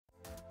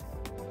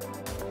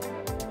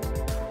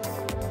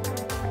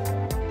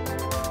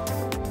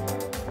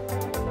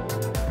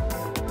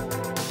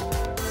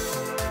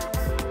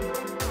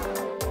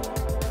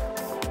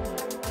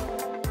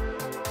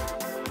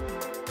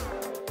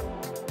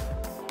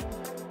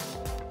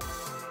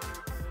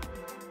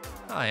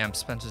Hi, I'm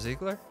Spencer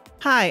Ziegler.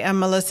 Hi,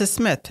 I'm Mellisa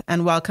Smith,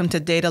 and welcome to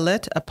Data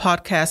Lit, a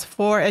podcast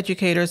for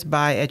educators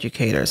by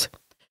educators.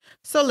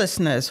 So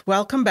listeners,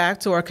 welcome back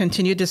to our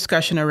continued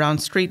discussion around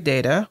street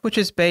data, which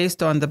is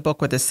based on the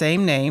book with the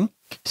same name,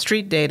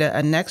 Street Data,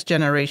 a Next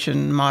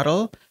Generation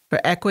Model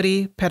for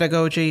Equity,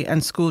 Pedagogy,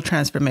 and School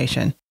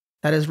Transformation.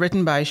 That is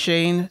written by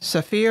Shane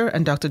Safir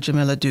and Dr.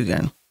 Jamaal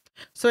Dugan.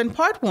 So in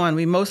part one,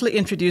 we mostly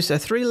introduced a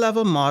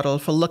three-level model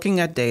for looking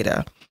at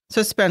data.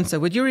 So Spencer,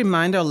 would you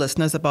remind our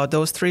listeners about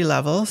those three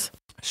levels?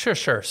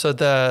 Sure. So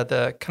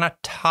the kind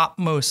of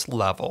topmost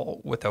level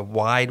with a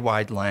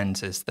wide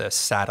lens is the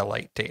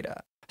satellite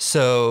data.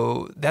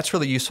 So that's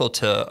really useful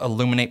to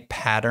illuminate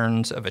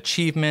patterns of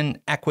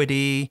achievement,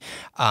 equity.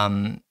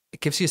 It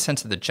gives you a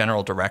sense of the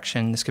general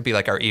direction. This could be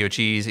like our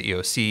EOGs,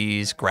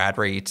 EOCs, grad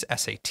rates,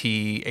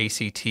 SAT,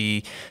 ACT,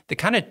 the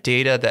kind of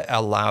data that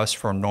allows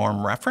for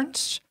norm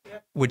reference,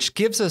 which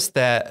gives us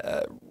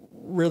that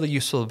really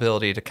useful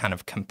ability to kind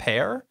of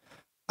compare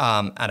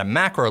at a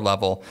macro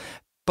level,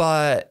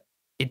 but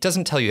it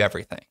doesn't tell you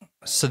everything.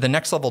 So the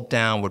next level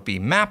down would be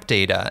map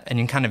data, and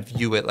you can kind of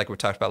view it like we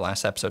talked about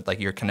last episode,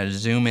 like you're kind of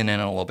zooming in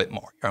a little bit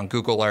more. You're on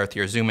Google Earth,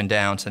 you're zooming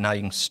down, so now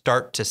you can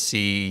start to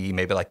see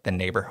maybe like the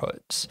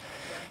neighborhoods.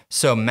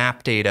 So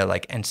map data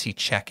like NC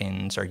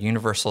check-ins or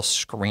universal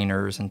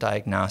screeners and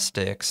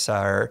diagnostics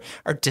are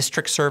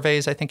district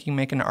surveys. I think you can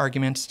make an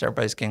argument.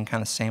 Everybody's getting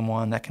kind of the same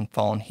one that can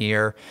fall in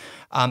here.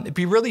 It'd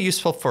be really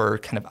useful for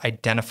kind of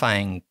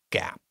identifying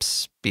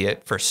gaps, be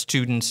it for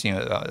students,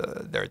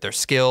 their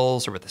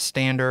skills or with the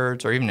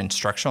standards, or even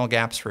instructional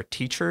gaps for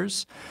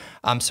teachers.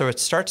 So it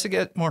starts to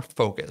get more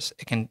focused.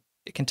 It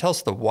can tell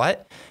us the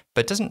what,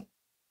 but it doesn't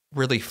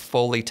really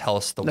fully tell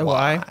us the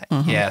why.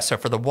 Mm-hmm. Yeah, so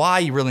for the why,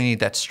 you really need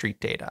that street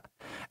data.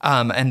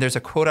 And there's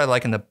a quote I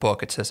like in the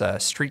book. It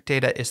says, street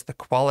data is the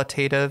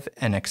qualitative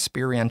and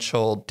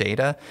experiential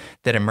data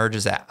that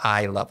emerges at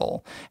eye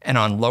level and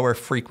on lower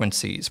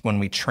frequencies when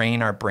we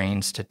train our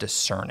brains to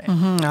discern it.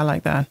 Mm-hmm, I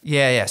like that.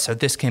 Yeah. So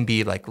this can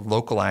be like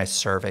localized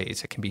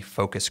surveys. It can be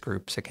focus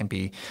groups. It can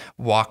be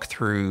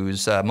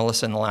walkthroughs.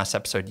 Mellisa in the last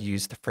episode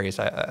used the phrase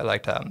I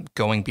liked,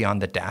 going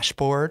beyond the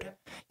dashboard.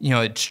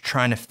 It's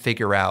trying to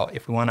figure out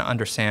if we want to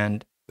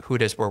understand who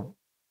it is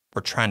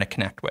we're trying to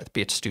connect with,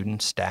 be it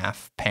students,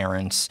 staff,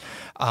 parents.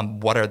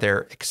 What are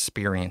their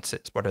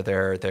experiences? What are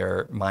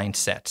their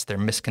mindsets, their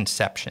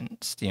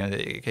misconceptions?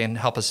 It can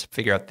help us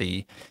figure out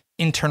the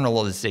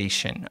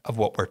internalization of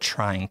what we're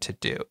trying to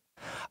do.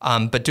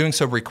 But doing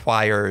so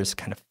requires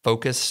kind of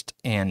focused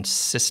and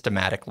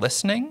systematic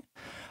listening.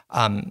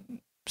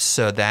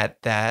 So that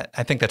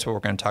I think that's what we're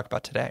going to talk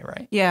about today,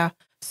 right? Yeah.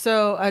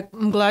 So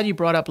I'm glad you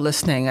brought up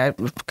listening.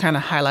 I've kind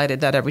of highlighted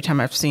that every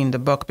time I've seen the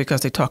book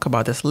because they talk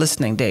about this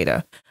listening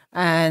data.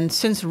 And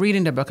since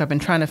reading the book, I've been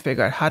trying to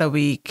figure out how do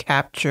we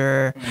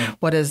capture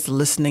what is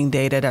listening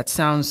data that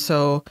sounds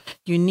so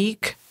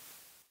unique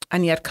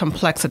and yet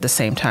complex at the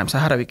same time. So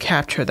how do we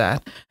capture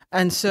that?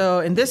 And so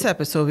in this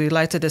episode, we'd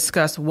like to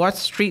discuss what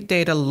street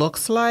data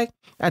looks like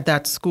at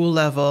that school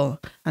level.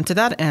 And to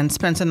that end,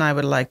 Spencer and I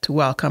would like to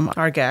welcome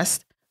our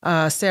guest,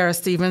 Sarah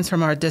Stevens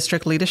from our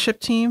district leadership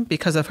team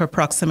because of her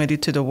proximity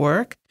to the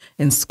work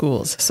in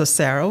schools. So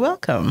Sarah,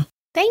 welcome.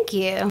 Thank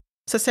you.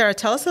 So Sarah,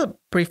 tell us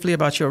briefly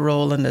about your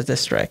role in the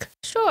district.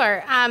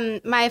 Sure.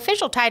 My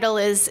official title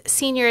is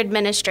Senior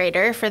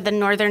Administrator for the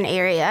Northern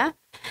Area.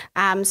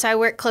 So I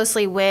work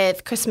closely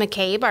with Chris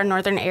McCabe, our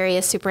Northern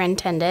Area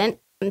Superintendent,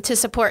 to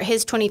support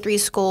his 23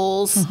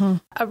 schools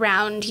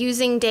around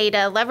using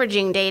data,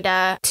 leveraging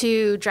data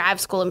to drive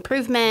school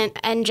improvement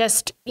and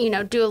just,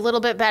 do a little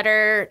bit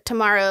better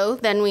tomorrow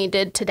than we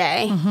did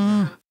today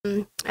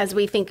as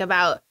we think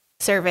about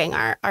serving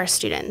our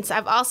students.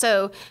 I've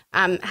also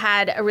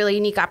had a really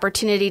unique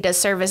opportunity to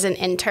serve as an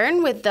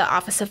intern with the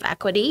Office of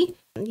Equity.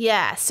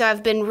 Yeah, so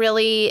I've been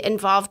really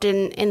involved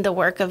in the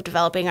work of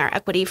developing our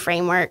equity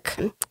framework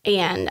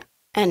and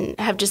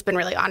have just been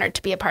really honored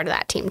to be a part of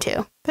that team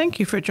too. Thank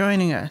you for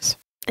joining us.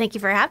 Thank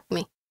you for having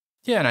me.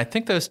 Yeah, and I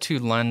think those two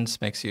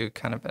lenses makes you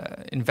kind of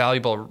an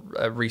invaluable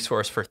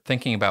resource for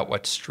thinking about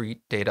what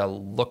street data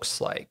looks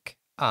like.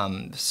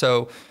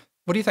 So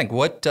what do you think?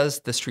 What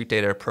does the street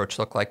data approach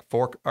look like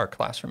for our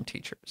classroom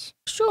teachers?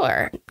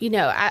 Sure.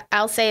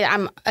 I'll say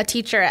I'm a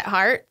teacher at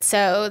heart,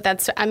 so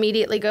that's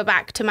immediately go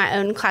back to my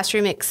own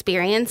classroom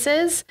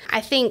experiences.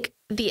 I think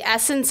the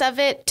essence of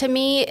it to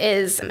me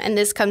is, and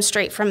this comes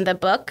straight from the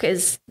book,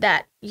 is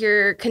that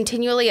you're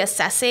continually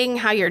assessing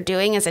how you're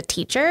doing as a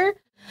teacher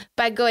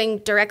by going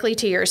directly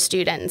to your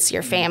students,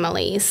 your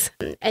families,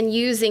 and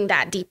using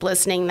that deep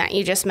listening that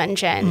you just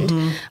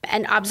mentioned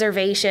and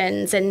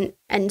observations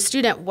and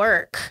student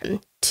work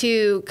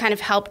to kind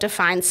of help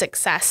define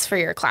success for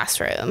your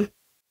classroom.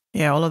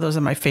 Yeah, all of those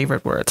are my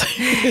favorite words.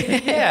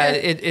 Yeah,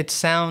 it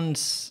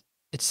sounds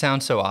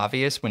so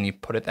obvious when you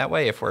put it that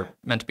way. If we're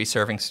meant to be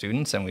serving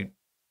students, and we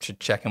should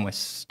check in with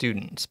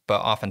students, but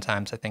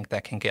oftentimes I think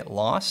that can get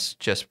lost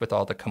just with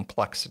all the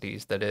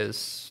complexities that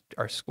is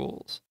our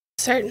schools.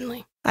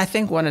 Certainly. I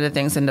think one of the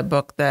things in the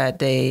book that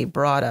they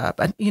brought up,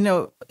 and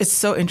it's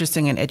so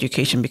interesting in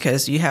education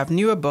because you have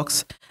newer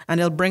books and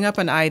they'll bring up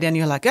an idea and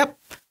you're like, yep,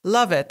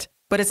 love it.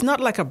 But it's not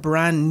like a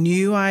brand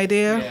new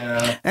idea.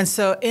 Yeah. And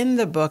so in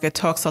the book, it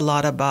talks a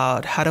lot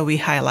about how do we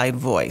highlight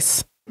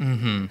voice.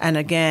 Mm-hmm. And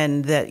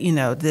again, that,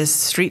 this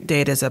street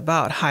data is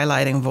about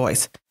highlighting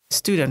voice,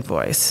 student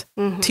voice,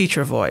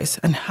 teacher voice,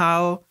 and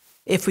how,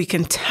 if we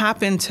can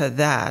tap into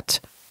that,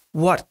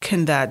 what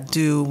can that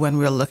do when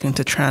we're looking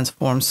to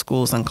transform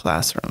schools and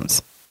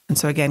classrooms? And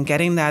so again,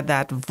 getting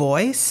that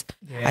voice,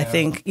 I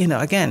think,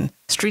 again,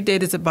 street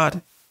data is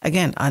about,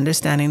 again,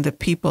 understanding the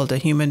people, the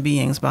human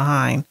beings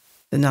behind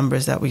the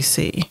numbers that we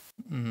see.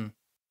 Mm-hmm.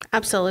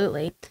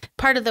 Absolutely.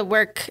 Part of the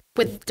work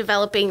with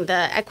developing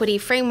the equity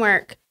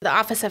framework, the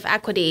Office of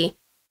Equity,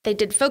 they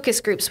did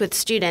focus groups with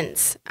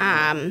students.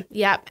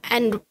 Yep.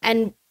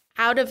 And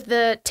out of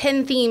the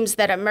 10 themes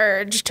that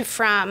emerged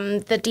from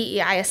the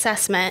DEI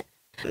assessment,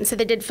 so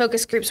they did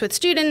focus groups with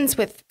students,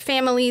 with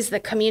families, the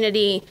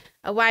community,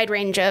 a wide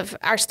range of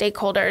our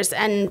stakeholders.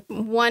 And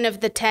one of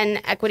the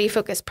 10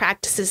 equity-focused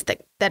practices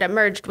that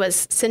emerged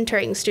was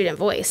centering student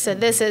voice. So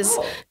this is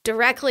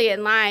directly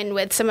in line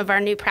with some of our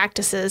new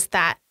practices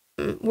that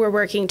we're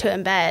working to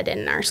embed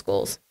in our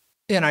schools.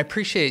 And I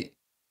appreciate,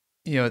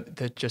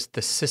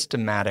 the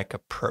systematic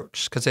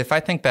approach. Because if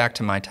I think back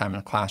to my time in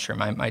the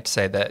classroom, I might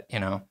say that,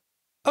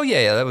 oh,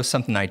 yeah, that was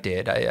something I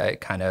did. I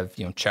kind of,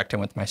 checked in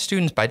with my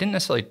students, but I didn't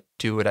necessarily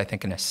do it, I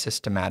think, in a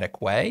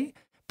systematic way.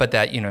 But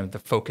that, the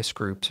focus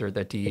groups or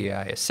the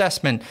DEI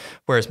assessment,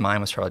 whereas mine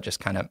was probably just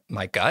kind of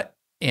my gut,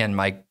 and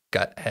my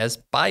gut has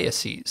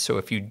biases. So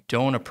if you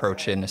don't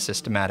approach it in a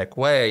systematic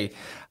way,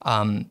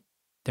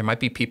 there might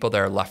be people that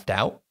are left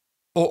out,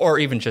 or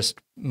even just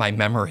my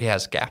memory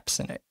has gaps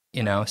in it,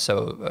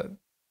 so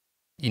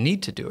you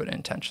need to do it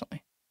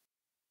intentionally.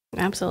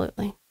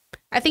 Absolutely.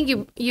 I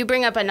think you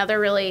bring up another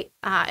really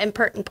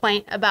important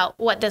point about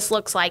what this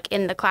looks like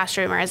in the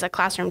classroom or as a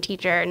classroom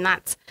teacher. And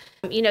that's,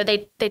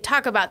 they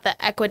talk about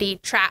the equity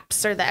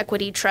traps or the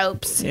equity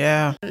tropes.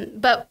 Yeah.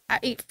 But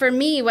for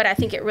me, what I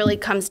think it really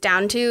comes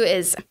down to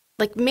is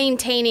like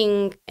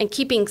maintaining and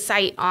keeping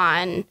sight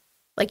on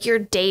like your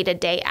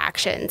day-to-day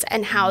actions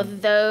and how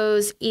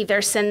those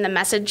either send the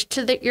message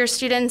to your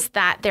students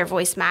that their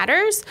voice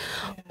matters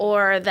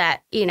or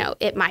that,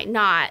 it might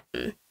not.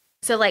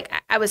 So like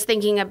I was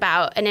thinking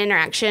about an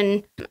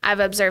interaction I've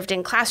observed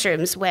in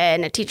classrooms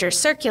when a teacher's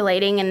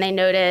circulating and they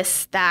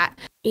notice that,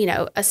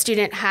 a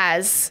student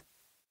has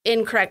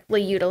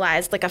incorrectly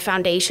utilized like a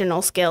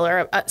foundational skill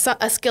or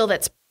a skill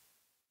that's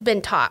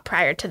been taught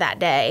prior to that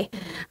day.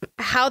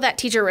 How that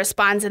teacher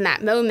responds in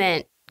that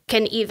moment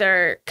can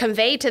either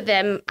convey to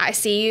them, I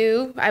see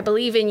you, I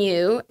believe in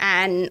you,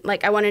 and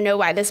like I want to know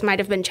why this might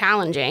have been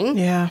challenging.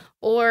 Yeah.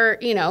 Or,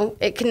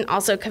 it can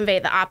also convey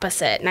the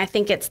opposite. And I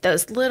think it's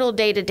those little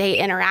day-to-day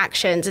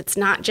interactions. It's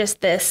not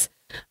just this,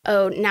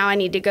 oh, now I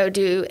need to go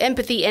do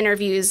empathy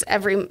interviews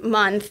every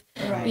month.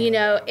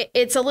 Right.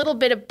 It's a little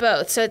bit of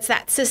both. So it's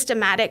that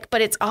systematic,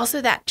 but it's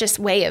also that just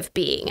way of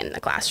being in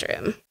the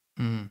classroom.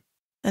 Mm.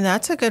 And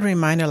that's a good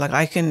reminder. Like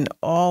I can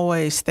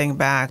always think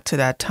back to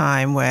that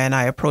time when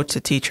I approached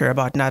a teacher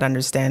about not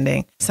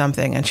understanding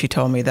something and she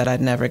told me that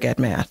I'd never get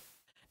math.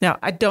 Now,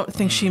 I don't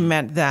think she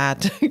meant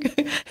that,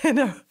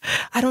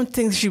 I don't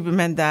think she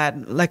meant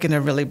that like in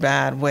a really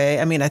bad way.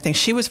 I mean, I think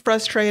she was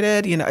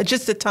frustrated,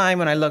 just the time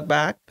when I look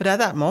back. But at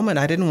that moment,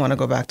 I didn't want to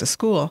go back to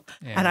school.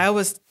 Yeah. And I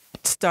always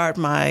start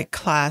my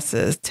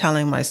classes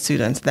telling my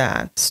students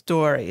that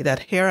story, that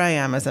here I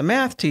am as a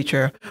math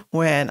teacher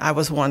when I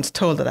was once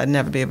told that I'd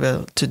never be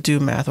able to do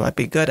math or I'd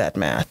be good at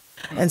math.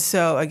 And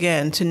so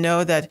again, to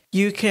know that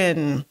you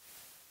can,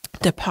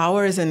 the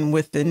power is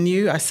within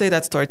you. I say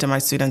that story to my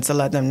students to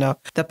let them know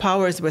the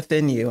power is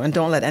within you and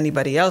don't let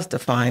anybody else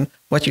define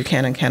what you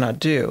can and cannot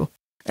do.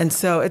 And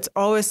so it's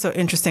always so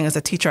interesting as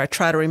a teacher, I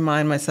try to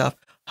remind myself,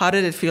 how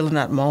did it feel in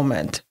that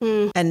moment?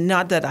 And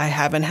not that I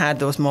haven't had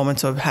those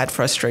moments or had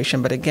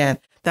frustration, but again,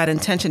 that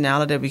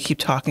intentionality that we keep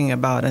talking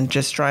about and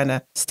just trying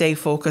to stay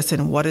focused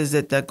in what is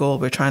it, that goal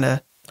we're trying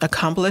to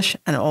accomplish,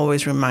 and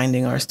always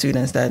reminding our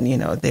students that,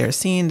 they're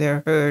seen,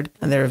 they're heard,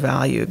 and they're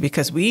valued,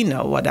 because we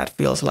know what that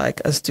feels like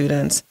as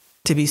students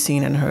to be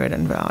seen and heard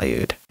and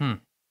valued.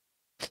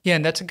 Yeah,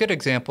 and that's a good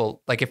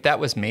example. Like if that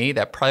was me,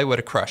 that probably would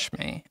have crushed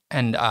me.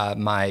 And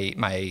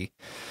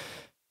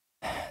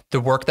the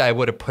work that I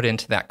would have put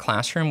into that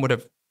classroom would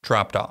have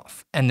dropped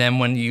off. And then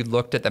when you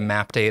looked at the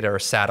map data or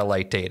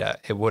satellite data,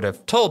 it would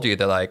have told you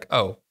that like,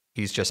 oh,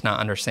 he's just not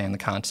understanding the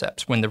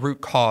concepts. When the root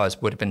cause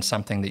would have been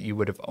something that you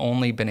would have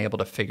only been able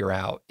to figure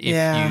out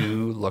if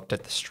you looked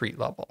at the street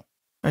level.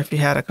 Or if you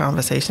had a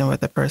conversation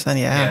with the person.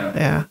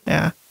 Yeah.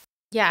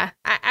 Yeah,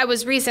 I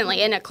was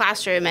recently in a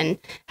classroom and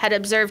had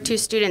observed two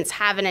students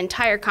have an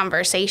entire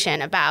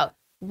conversation about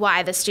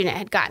why the student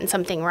had gotten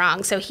something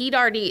wrong. So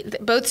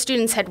both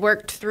students had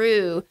worked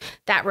through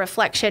that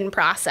reflection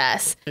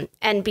process.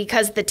 And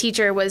because the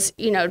teacher was,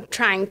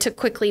 trying to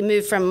quickly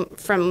move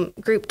from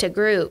group to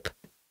group,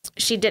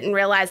 she didn't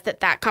realize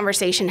that that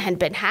conversation had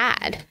been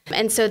had.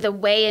 And so the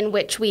way in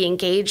which we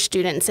engage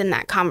students in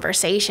that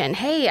conversation,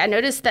 hey, I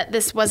noticed that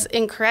this was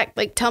incorrect.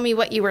 Like, tell me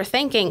what you were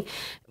thinking.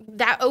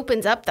 That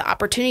opens up the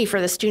opportunity for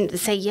the student to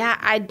say, yeah,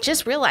 I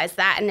just realized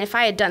that. And if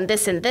I had done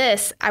this and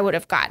this, I would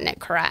have gotten it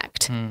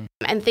correct.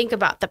 And think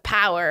about the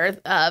power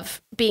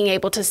of being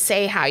able to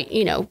say how,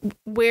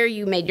 where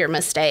you made your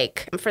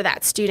mistake for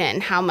that student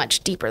and how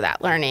much deeper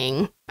that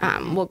learning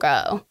will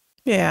go.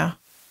 Yeah.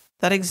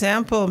 That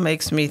example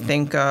makes me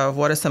think of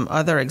what are some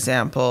other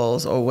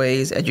examples or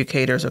ways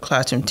educators or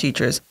classroom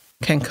teachers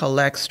can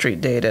collect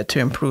street data to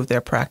improve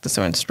their practice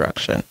or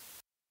instruction.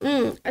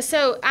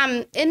 So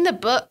in the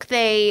book,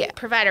 they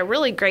provide a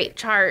really great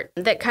chart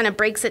that kind of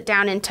breaks it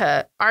down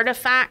into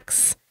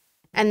artifacts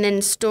and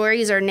then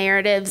stories or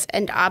narratives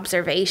and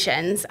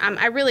observations.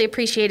 I really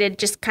appreciated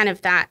just kind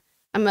of that.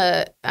 I'm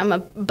a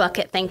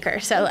bucket thinker.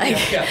 So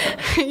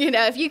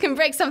if you can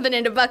break something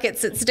into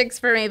buckets, it sticks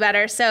for me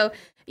better. So,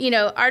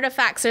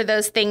 artifacts are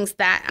those things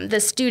that the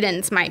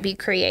students might be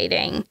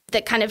creating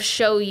that kind of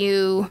show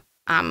you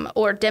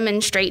or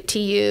demonstrate to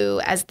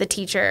you as the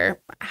teacher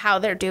how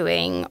they're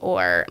doing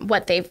or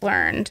what they've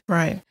learned.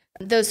 Right.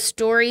 Those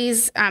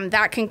stories,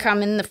 that can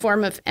come in the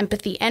form of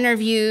empathy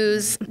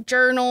interviews,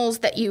 journals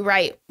that you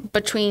write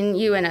between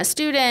you and a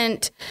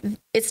student.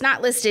 It's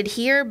not listed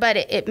here, but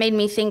it made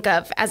me think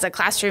of, as a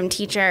classroom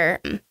teacher,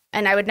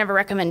 and I would never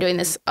recommend doing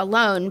this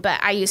alone,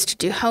 but I used to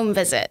do home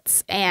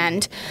visits.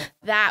 And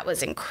that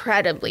was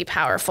incredibly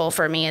powerful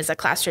for me as a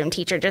classroom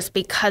teacher, just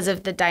because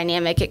of the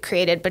dynamic it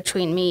created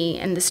between me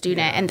and the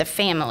student and the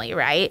family,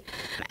 right?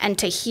 And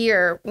to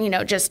hear,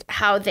 just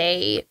how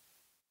they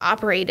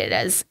operated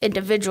as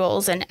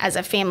individuals and as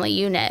a family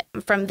unit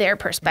from their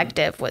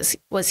perspective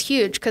was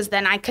huge, because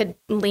then I could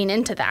lean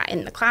into that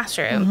in the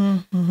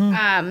classroom.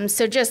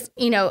 So just,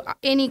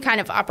 any kind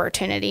of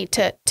opportunity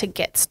to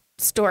get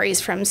stories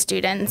from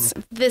students.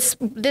 This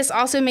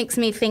also makes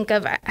me think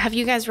of, have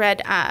you guys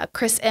read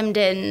Chris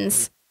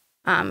Emden's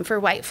For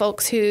White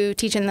Folks Who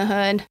Teach in the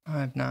Hood? I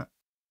have not.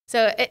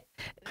 So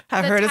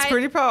I've heard it's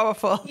pretty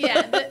powerful.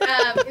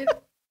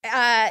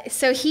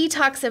 So he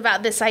talks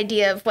about this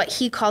idea of what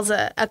he calls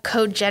a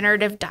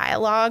co-generative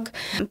dialogue,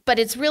 but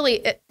it's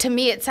really, to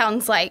me, it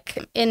sounds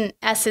like, in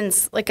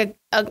essence, like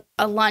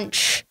a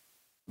lunch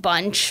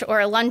bunch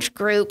or a lunch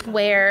group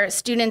where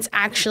students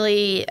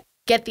actually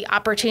get the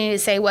opportunity to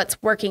say what's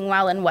working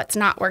well and what's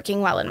not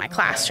working well in my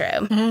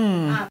classroom.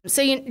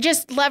 So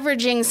just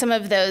leveraging some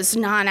of those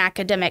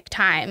non-academic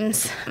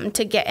times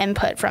to get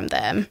input from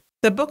them.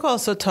 The book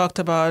also talked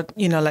about,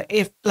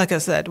 like I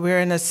said,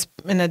 we're in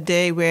a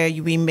day where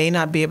we may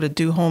not be able to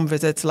do home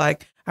visits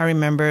like I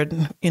remembered,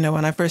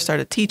 when I first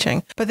started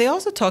teaching. But they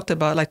also talked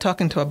about like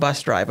talking to a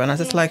bus driver. And I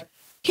was just like,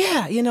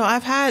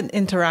 I've had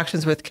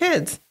interactions with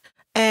kids.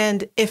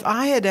 And if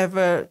I had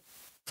ever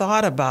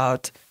thought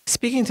about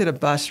speaking to the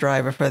bus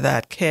driver for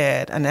that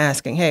kid and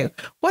asking, hey,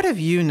 what have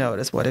you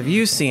noticed? What have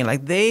you seen?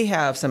 Like, they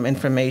have some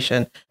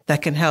information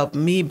that can help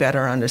me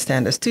better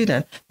understand the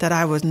student that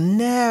I would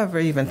never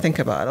even think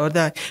about, or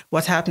that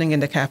what's happening in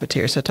the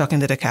cafeteria. So talking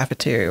to the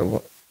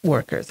cafeteria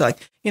workers,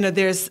 like,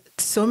 there's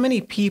so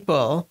many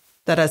people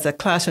that as a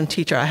classroom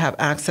teacher I have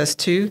access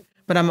to,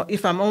 but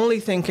if I'm only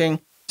thinking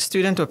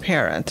student or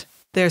parent,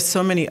 there's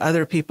so many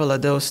other people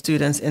that those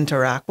students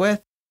interact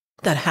with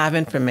that have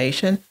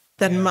information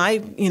that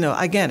might,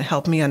 again,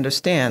 help me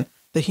understand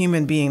the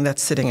human being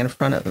that's sitting in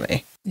front of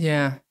me.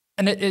 Yeah.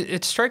 And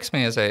it strikes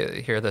me as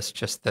I hear this,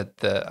 just that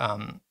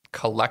the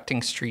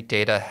collecting street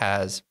data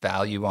has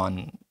value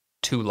on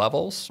two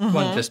levels.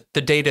 One, just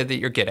the data that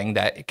you're getting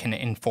that can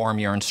inform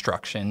your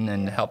instruction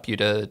and help you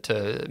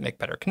to make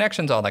better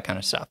connections, all that kind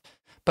of stuff.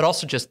 But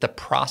also just the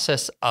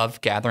process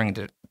of gathering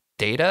the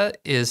data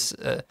is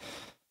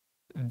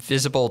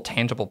visible,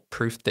 tangible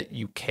proof that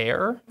you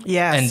care,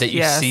 and that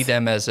you see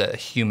them as a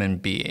human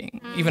being,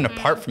 even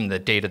apart from the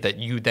data that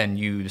you then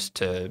use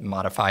to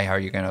modify how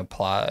you're going to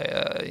apply,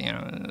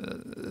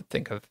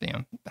 think of,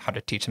 how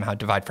to teach them how to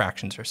divide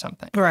fractions or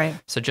something. Right.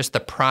 So just the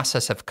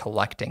process of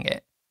collecting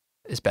it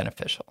is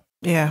beneficial.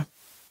 Yeah.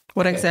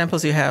 What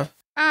examples do you have?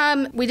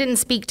 We didn't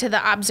speak to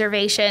the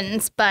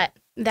observations, but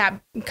that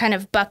kind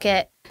of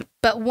bucket,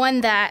 but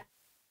one that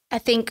I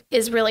think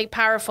is really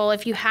powerful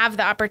if you have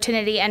the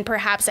opportunity, and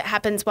perhaps it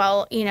happens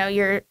while,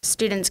 your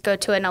students go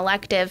to an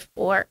elective,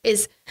 or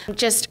is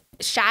just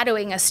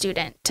shadowing a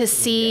student to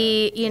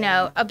see,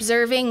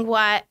 observing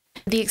what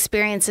the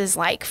experience is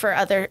like for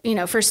other,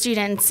 for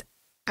students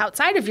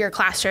outside of your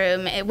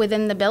classroom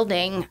within the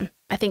building.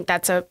 I think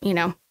that's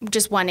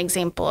just one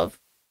example of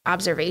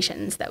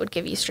observations that would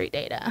give you street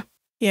data.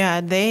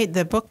 Yeah,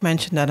 the book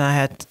mentioned that I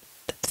had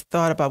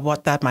thought about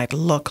what that might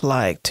look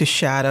like to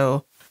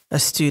shadow a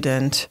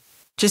student,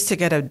 just to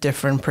get a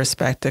different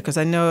perspective. Because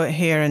I know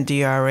here in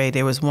DRA,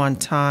 there was one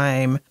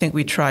time, I think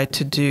we tried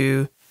to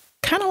do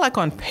kind of like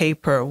on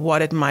paper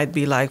what it might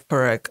be like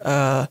for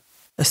a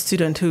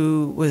student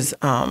who was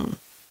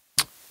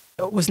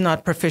was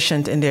not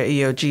proficient in their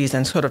EOGs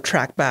and sort of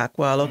track back,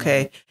 well,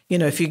 okay,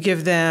 if you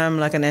give them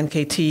like an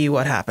NKT,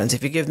 what happens?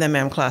 If you give them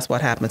M-class,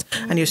 what happens?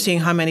 And you're seeing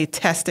how many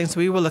testings.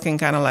 We were looking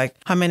kind of like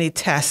how many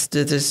tests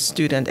did the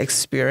student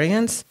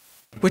experience,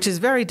 which is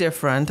very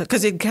different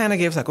because it kind of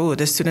gives like, oh,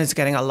 this student is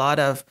getting a lot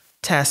of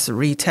tests,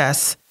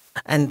 retests,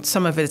 and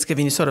some of it is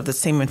giving you sort of the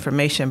same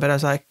information. But I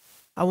was like,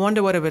 I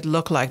wonder what it would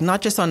look like,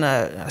 not just on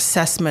an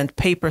assessment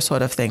paper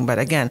sort of thing, but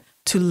again,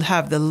 to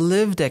have the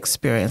lived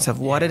experience of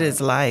what it is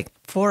like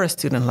for a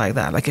student like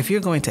that. Like if you're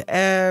going to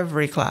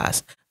every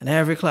class and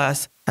every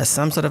class has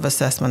some sort of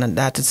assessment and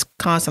that is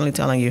constantly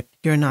telling you,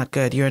 you're not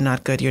good, you're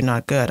not good, you're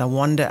not good. I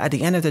wonder at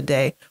the end of the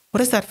day, what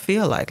does that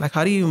feel like? Like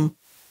how do you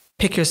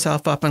pick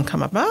yourself up and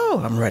come up,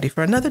 oh, I'm ready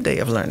for another day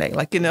of learning.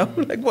 Like,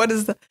 like what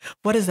does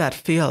that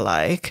feel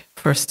like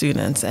for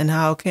students, and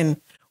how can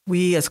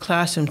we as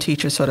classroom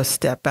teachers sort of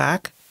step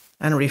back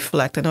and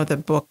reflect? I know the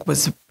book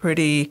was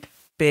pretty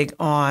big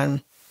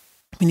on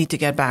we need to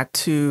get back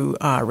to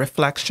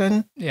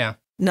reflection. Yeah.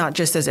 Not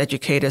just as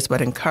educators,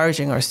 but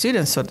encouraging our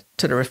students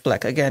to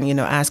reflect. Again,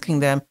 asking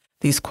them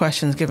these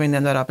questions, giving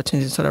them that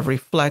opportunity to sort of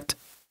reflect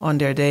on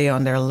their day,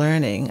 on their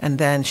learning, and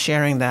then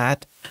sharing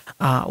that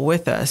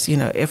with us.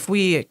 If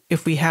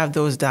we have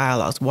those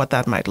dialogues, what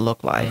that might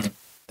look like,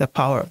 the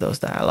power of those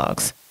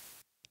dialogues.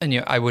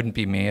 And I wouldn't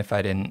be me if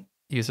I didn't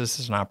use this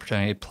as an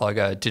opportunity to plug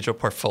digital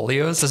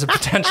portfolios as a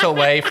potential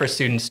way for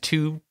students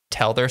to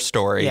tell their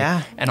story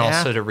and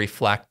also to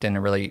reflect in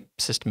a really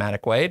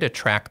systematic way to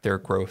track their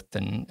growth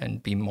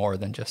and be more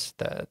than just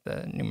the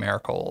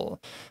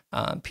numerical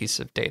piece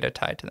of data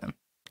tied to them.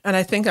 And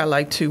I think I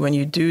like to, when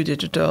you do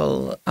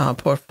digital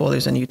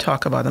portfolios and you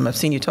talk about them, I've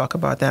seen you talk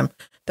about them,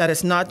 that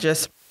it's not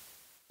just,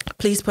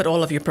 please put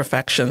all of your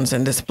perfections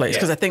in this place.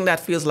 Because I think that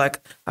feels like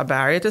a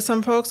barrier to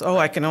some folks. Oh,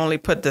 I can only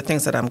put the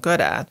things that I'm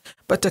good at.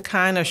 But to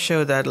kind of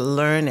show that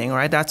learning,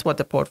 right? That's what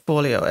the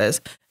portfolio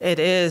is. It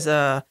is,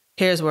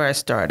 here's where I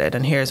started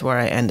and here's where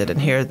I ended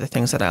and here are the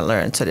things that I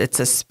learned. So it's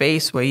a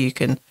space where you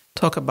can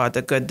talk about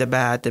the good, the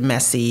bad, the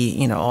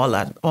messy,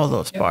 all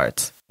those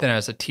parts. Then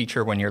as a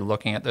teacher, when you're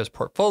looking at those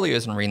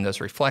portfolios and reading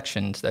those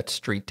reflections, that's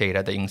street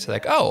data that you can say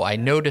like, oh, I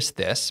noticed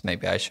this.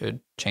 Maybe I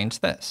should change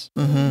this.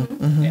 Mm-hmm,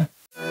 mm-hmm. Yeah.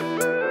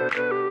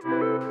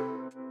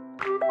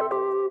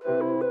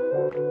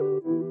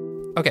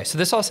 Okay, so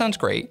this all sounds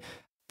great,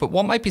 but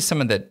what might be some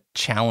of the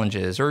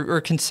challenges or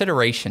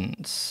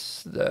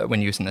considerations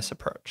when using this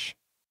approach?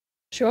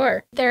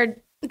 Sure. There are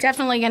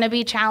definitely going to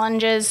be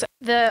challenges.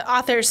 The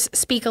authors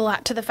speak a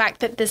lot to the fact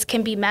that this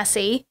can be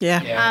messy.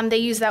 Yeah. They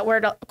use that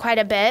word quite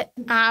a bit,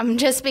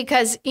 just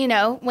because,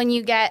 when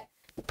you get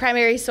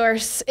primary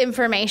source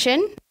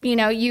information,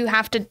 you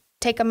have to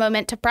take a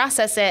moment to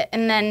process it.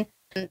 And then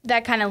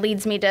that kind of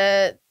leads me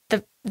to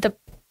the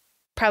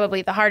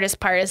probably the hardest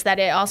part is that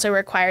it also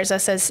requires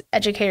us as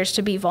educators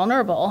to be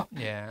vulnerable.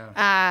 Yeah.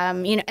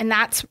 And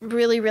that's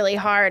really, really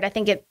hard. I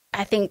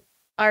think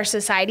our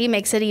society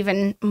makes it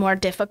even more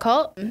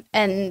difficult.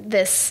 And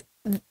this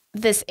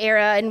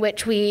era in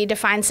which we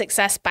define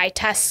success by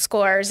test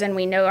scores and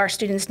we know our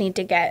students need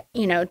to get,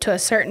 to a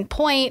certain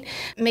point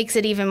makes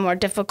it even more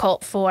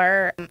difficult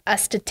for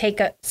us to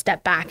take a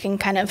step back and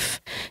kind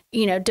of,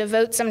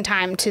 devote some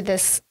time to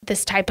this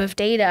type of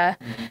data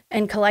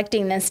and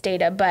collecting this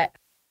data. But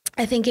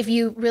I think if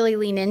you really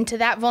lean into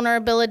that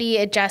vulnerability,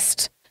 it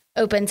just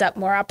opens up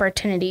more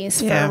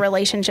opportunities for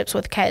relationships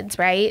with kids,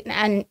 right?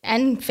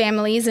 And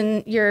families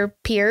and your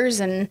peers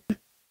and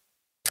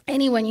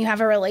anyone you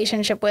have a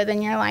relationship with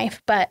in your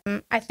life. But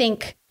I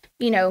think,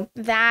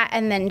 that,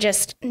 and then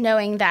just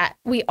knowing that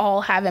we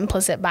all have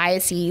implicit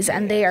biases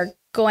and they are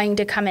going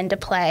to come into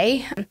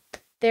play.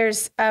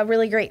 There's a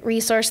really great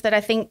resource that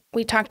I think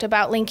we talked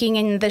about linking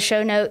in the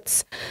show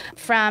notes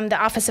from the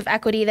Office of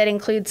Equity that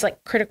includes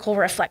like critical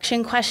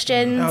reflection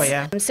questions. Oh,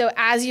 yeah. So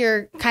as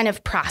you're kind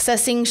of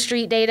processing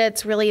street data,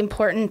 it's really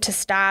important to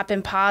stop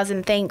and pause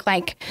and think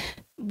like,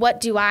 what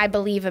do I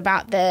believe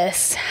about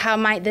this? How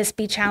might this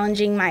be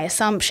challenging my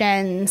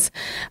assumptions?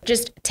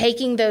 Just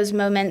taking those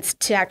moments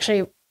to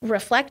actually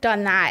reflect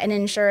on that and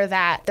ensure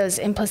that those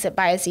implicit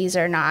biases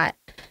are not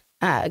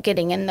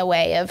getting in the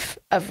way of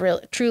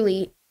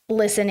truly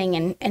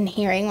listening and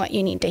hearing what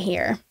you need to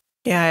hear.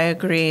 Yeah, I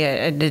agree.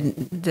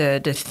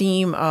 The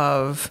theme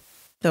of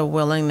the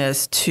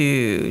willingness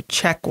to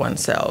check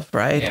oneself,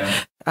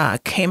 right,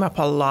 came up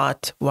a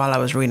lot while I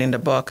was reading the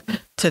book,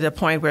 to the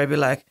point where I'd be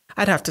like,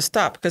 I'd have to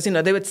stop because,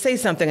 they would say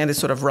something and it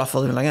sort of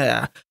ruffled and like,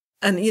 yeah.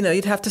 And,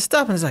 you'd have to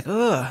stop and it's like,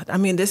 ugh. I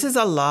mean, this is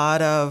a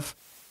lot of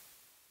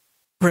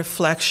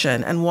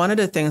reflection. And one of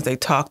the things they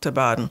talked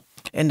about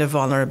in the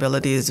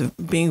vulnerability is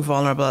being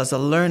vulnerable as a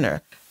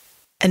learner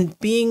and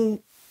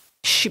being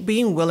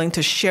willing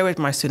to share with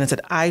my students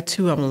that I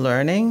too am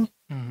learning.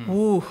 Mm-hmm.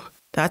 Ooh,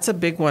 that's a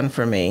big one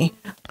for me.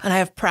 And I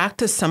have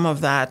practiced some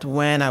of that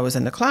when I was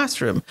in the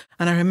classroom.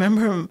 And I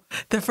remember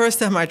the first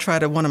time I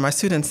tried it, one of my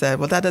students said,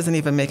 well, that doesn't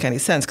even make any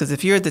sense because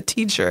if you're the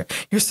teacher,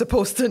 you're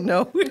supposed to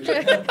know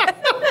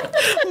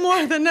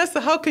more than that. So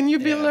how can you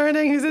be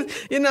learning? He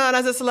says, and I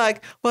was just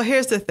like, well,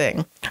 here's the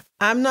thing.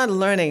 I'm not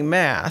learning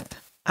math.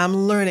 I'm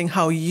learning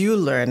how you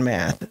learn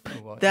math.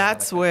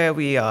 That's where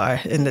we are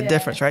in the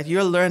difference, right?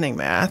 You're learning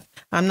math.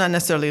 I'm not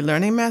necessarily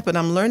learning math, but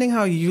I'm learning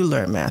how you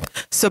learn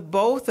math. So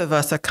both of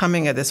us are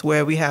coming at this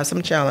where we have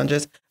some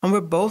challenges, and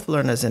we're both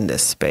learners in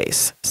this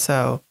space.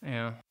 So,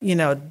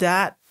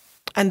 that,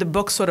 and the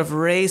book sort of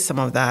raised some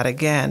of that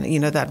again,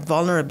 that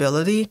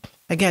vulnerability.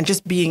 Again,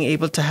 just being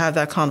able to have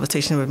that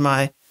conversation with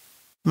my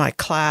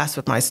class,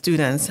 with my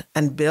students,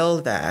 and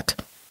build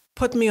that,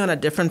 put me on a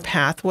different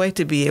pathway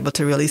to be able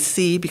to really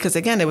see, because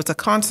again, it was a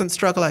constant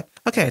struggle. Like,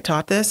 okay, I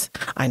taught this,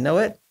 I know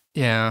it.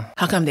 Yeah.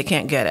 How come they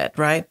can't get it,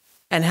 right?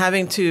 And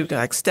having to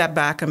step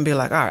back and be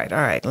like, all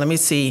right, let me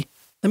see.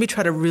 Let me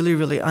try to really,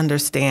 really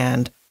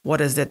understand what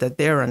is it that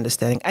they're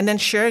understanding. And then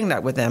sharing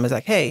that with them is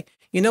like, hey,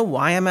 you know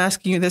why I'm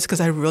asking you this?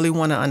 Because I really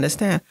want to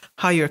understand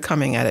how you're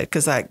coming at it.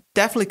 Because I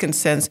definitely can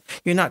sense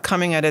you're not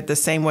coming at it the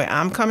same way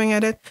I'm coming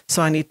at it.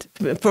 So I need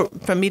to,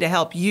 for me to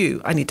help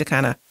you, I need to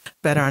kind of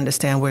better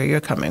understand where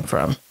you're coming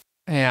from.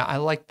 Yeah, I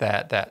like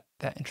that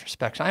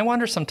introspection. I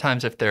wonder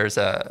sometimes if there's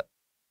a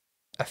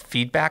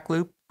feedback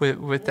loop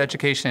with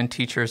education and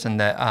teachers, and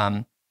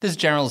that this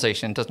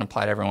generalization doesn't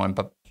apply to everyone,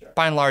 but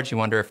by and large, you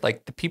wonder if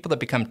the people that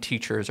become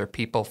teachers are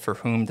people for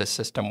whom the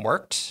system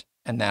works,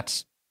 and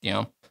that's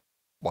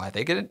why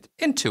they get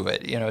into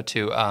it,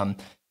 to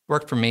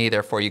work for me,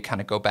 therefore you kind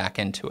of go back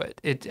into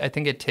it. I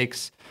think it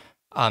takes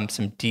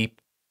some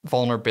deep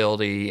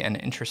vulnerability and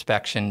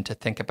introspection to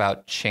think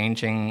about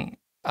changing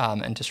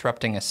and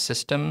disrupting a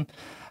system,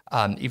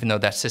 even though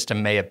that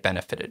system may have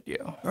benefited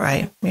you.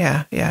 Right.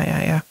 Yeah.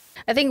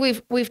 I think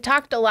we've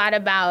talked a lot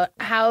about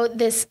how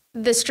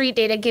the street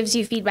data gives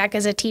you feedback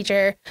as a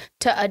teacher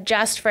to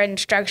adjust for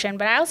instruction,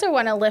 but I also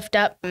want to lift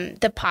up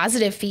the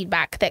positive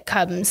feedback that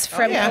comes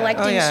from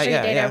collecting street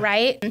data,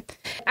 right?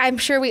 I'm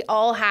sure we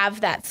all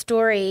have that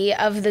story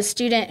of the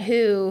student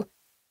who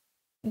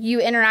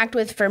you interact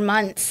with for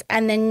months,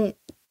 and then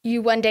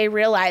you one day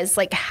realize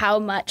how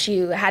much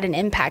you had an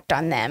impact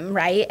on them,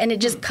 right? And it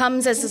just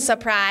comes as a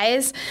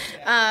surprise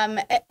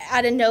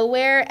out of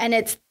nowhere. And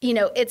it's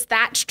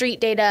that street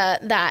data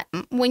that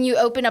when you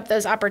open up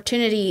those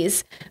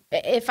opportunities,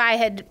 if I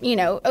had,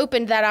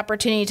 opened that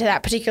opportunity to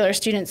that particular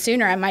student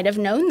sooner, I might have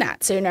known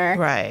that sooner.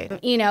 Right.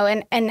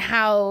 And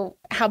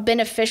how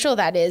beneficial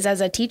that is as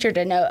a teacher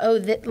to know,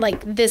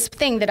 this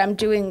thing that I'm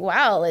doing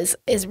well is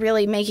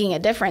really making a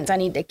difference. I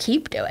need to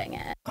keep doing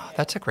it. Oh,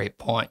 that's a great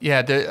point.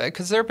 Yeah,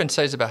 because there have been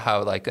studies about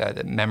how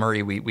the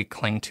memory, we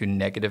cling to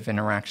negative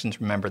interactions,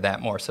 remember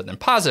that more so than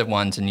positive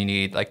ones. And you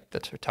need,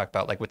 that's what we talk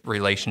about, with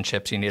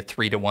relationships, you need a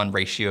 3-to-1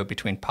 ratio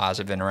between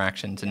positive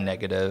interactions and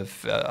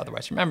negative,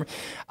 otherwise remember.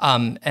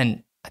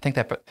 And I think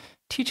that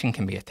teaching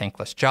can be a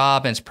thankless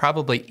job, and it's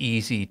probably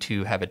easy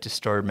to have a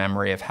distorted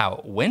memory of how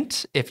it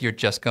went if you're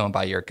just going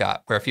by your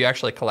gut. Where if you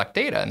actually collect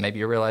data, maybe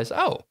you realize,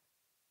 oh,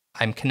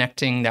 I'm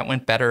connecting, that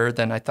went better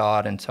than I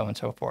thought, and so on and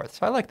so forth.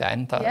 So I like that. I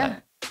hadn't thought of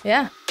that.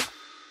 Yeah.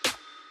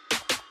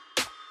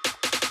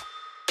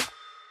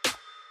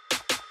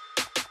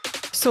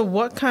 So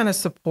what kind of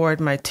support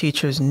might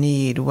teachers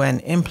need when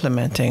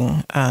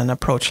implementing an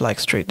approach like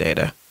street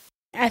data?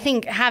 I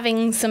think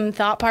having some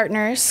thought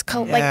partners,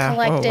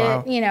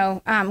 collective,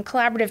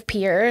 collaborative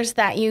peers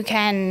that you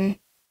can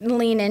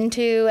lean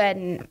into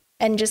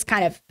and just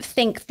kind of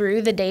think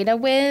through the data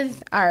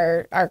with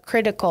are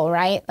critical,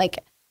 right?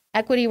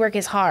 Equity work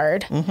is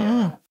hard.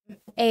 Mm-hmm.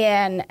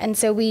 And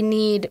so we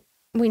need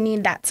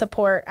that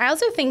support. I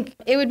also think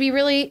it would be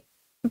really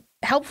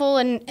helpful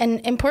and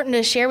important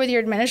to share with your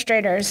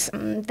administrators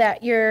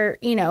that you're,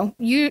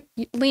 you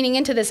leaning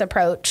into this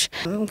approach,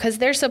 because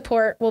their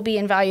support will be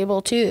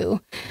invaluable too.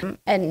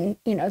 And,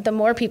 the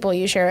more people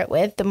you share it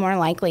with, the more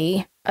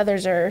likely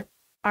others are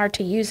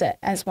to use it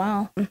as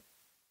well.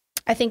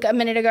 I think a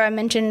minute ago I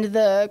mentioned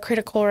the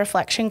critical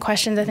reflection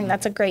questions. I think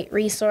that's a great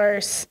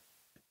resource.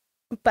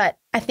 But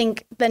I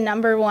think the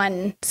number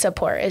one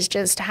support is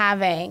just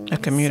having a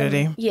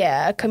community.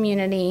 A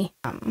community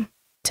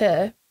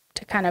to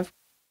kind of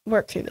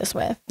work through this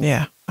with.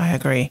 Yeah, I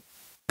agree.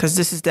 Because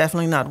this is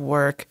definitely not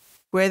work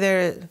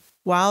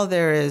while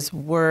there is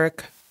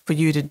work for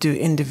you to do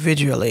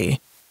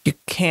individually, you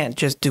can't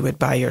just do it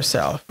by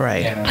yourself,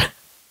 right? Yeah.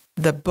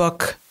 The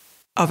book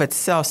of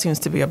itself seems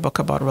to be a book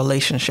about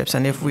relationships.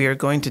 And if we are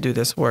going to do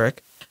this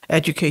work,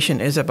 education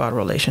is about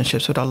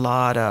relationships with a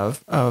lot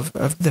of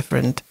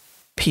different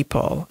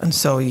people. And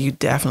so you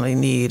definitely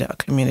need a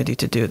community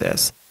to do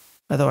this.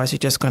 Otherwise, you're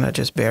just going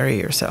to bury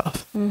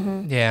yourself.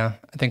 Mm-hmm. Yeah,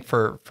 I think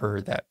for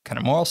that kind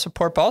of moral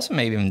support, but also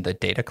maybe even the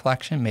data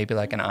collection, maybe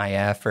like an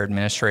IF or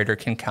administrator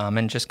can come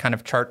and just kind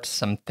of chart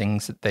some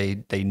things that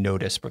they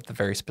notice with the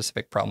very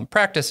specific problem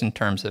practice in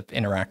terms of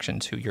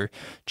interactions, who you're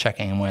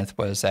checking in with,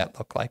 what does that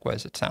look like, what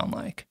does it sound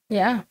like?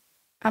 Yeah,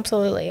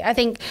 absolutely. I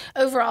think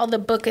overall the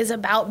book is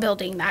about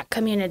building that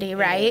community,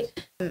 right?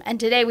 And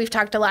today we've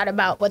talked a lot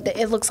about what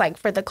it looks like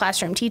for the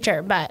classroom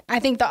teacher, but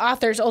I think the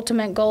author's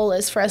ultimate goal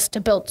is for us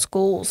to build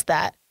schools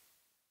that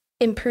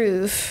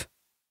improve.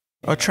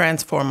 Or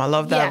transform. I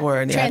love that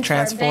word.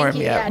 Transform.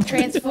 Yeah,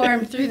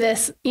 transform through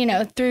this,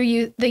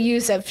 through the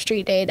use of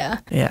street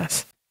data.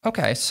 Yes.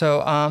 Okay,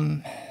 so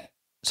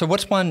So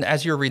what's one,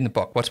 as you're reading the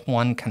book, what's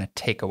one kind of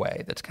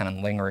takeaway that's kind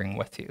of lingering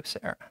with you,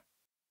 Sarah?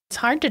 It's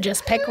hard to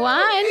just pick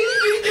one.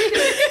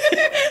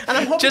 And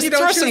I'm hoping Just you don't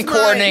throw choose some mine.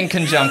 coordinating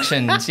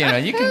conjunctions.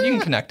 You can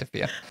connect a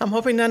few. I'm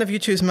hoping none of you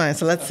choose mine,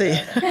 so let's see.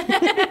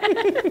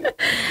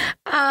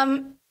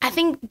 I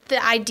think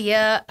the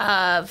idea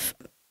of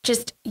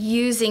just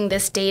using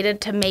this data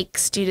to make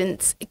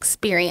students'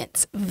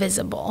 experience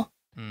visible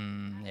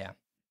Yeah.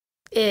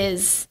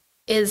 is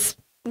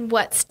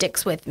what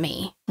sticks with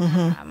me.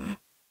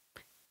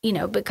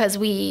 Because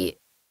we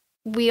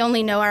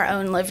only know our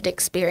own lived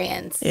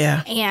experience.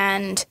 Yeah.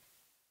 And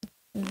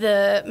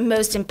the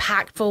most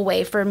impactful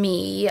way for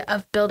me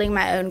of building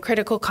my own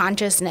critical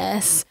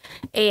consciousness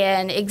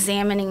and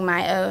examining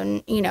my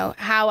own,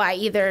 how I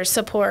either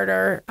support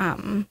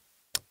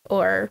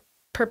or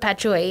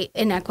perpetuate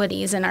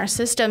inequities in our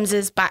systems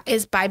is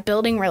by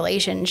building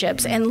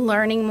relationships and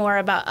learning more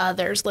about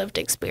others' lived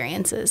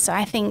experiences. So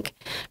I think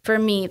for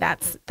me,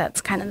 that's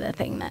kind of the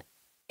thing that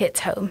hits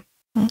home.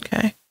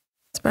 Okay.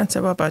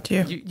 Spencer, what about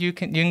you? You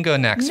can go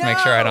next. Make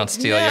sure I don't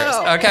steal yours.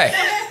 Okay.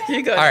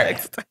 You go All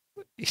next. right.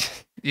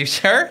 You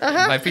sure?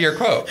 Might be your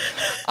quote.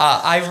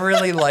 I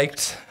really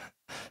liked,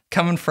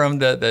 coming from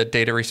the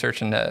data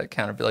research and the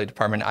accountability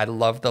department, I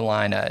love the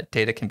line,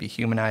 data can be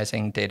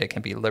humanizing, data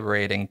can be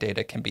liberating,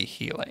 data can be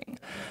healing.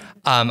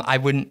 I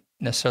wouldn't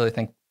necessarily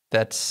think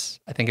I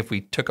think if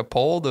we took a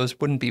poll, those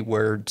wouldn't be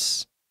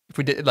words, if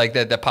we did like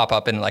that pop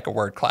up in like a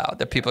word cloud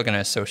that people are going to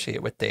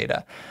associate with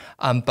data.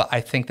 But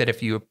I think that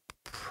if you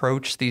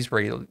approach these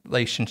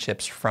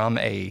relationships from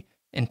a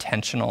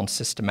intentional and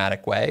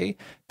systematic way,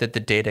 that the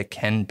data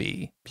can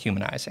be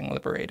humanizing,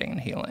 liberating, and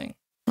healing.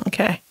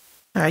 Okay.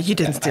 All right, you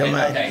didn't steal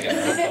mine.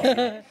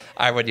 All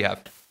right, what do you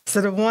have?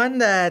 So the one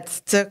that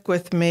stuck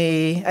with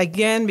me,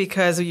 again,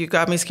 because you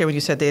got me scared when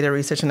you said data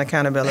research and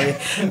accountability,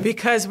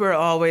 because we're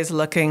always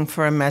looking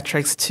for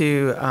metrics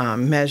to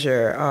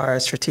measure our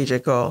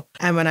strategic goal.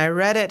 And when I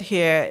read it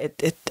here,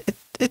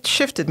 it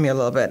shifted me a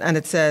little bit. And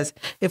it says,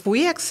 if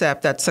we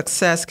accept that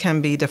success can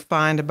be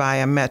defined by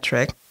a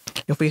metric,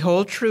 if we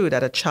hold true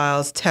that a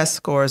child's test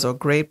scores or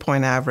grade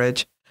point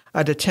average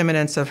are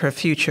determinants of her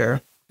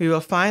future, we will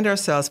find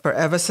ourselves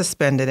forever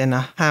suspended in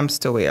a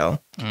hamster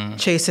wheel,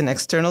 chasing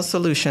external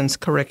solutions,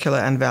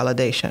 curricula, and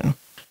validation.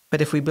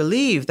 But if we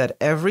believe that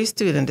every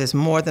student is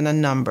more than a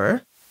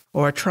number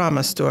or a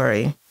trauma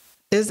story,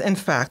 is in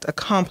fact a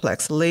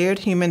complex, layered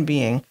human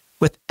being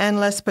with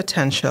endless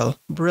potential,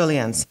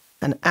 brilliance,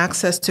 and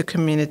access to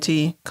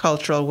community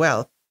cultural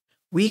wealth,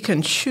 we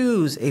can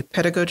choose a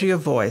pedagogy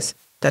of voice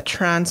that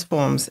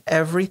transforms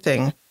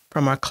everything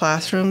from our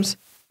classrooms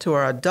to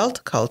our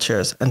adult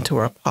cultures and to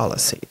our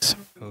policies.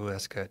 Ooh,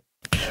 that's good.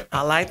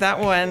 I like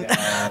that one.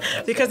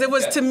 Because it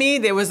was, to me,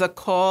 there was a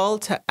call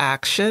to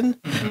action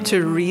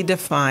to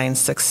redefine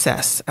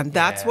success. And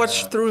that's what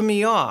threw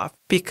me off,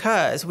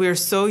 because we're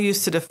so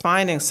used to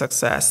defining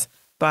success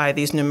by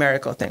these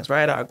numerical things,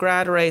 right? Our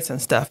grad rates and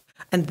stuff.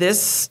 And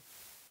this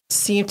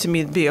seemed to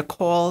me to be a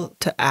call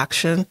to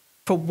action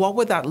for what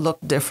would that look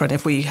different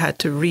if we had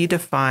to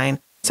redefine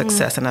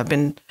success. And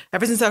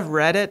ever since I've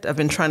read it, I've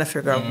been trying to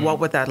figure out what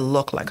would that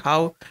look like?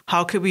 How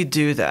could we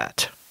do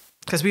that?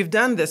 Because we've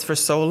done this for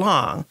so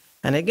long.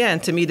 And again,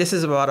 to me, this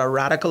is about a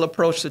radical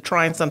approach to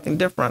trying something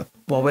different.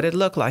 What would it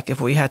look like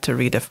if we had to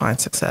redefine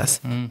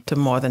success to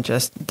more than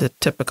just the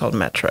typical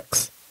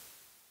metrics?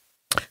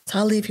 So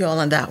I'll leave you all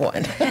on that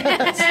one.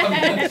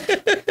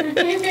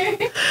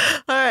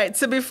 All right.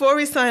 So before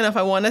we sign off,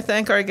 I want to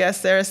thank our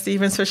guest, Sarah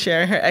Stevens, for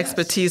sharing her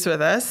expertise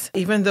with us.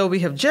 Even though we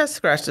have just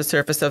scratched the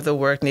surface of the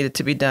work needed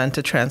to be done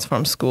to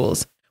transform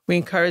schools, we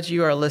encourage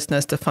you, our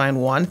listeners, to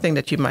find one thing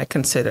that you might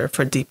consider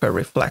for deeper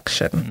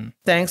reflection.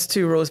 Thanks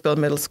to Rolesville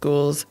Middle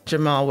School's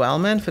Jamaal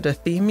Wellman for the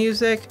theme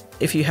music.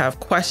 If you have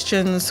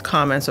questions,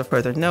 comments, or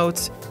further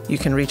notes, you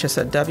can reach us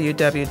at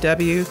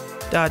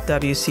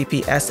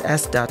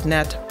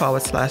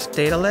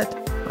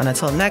www.wcpss.net/datalet. And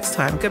until next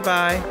time,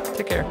 goodbye.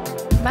 Take care.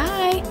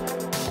 Bye.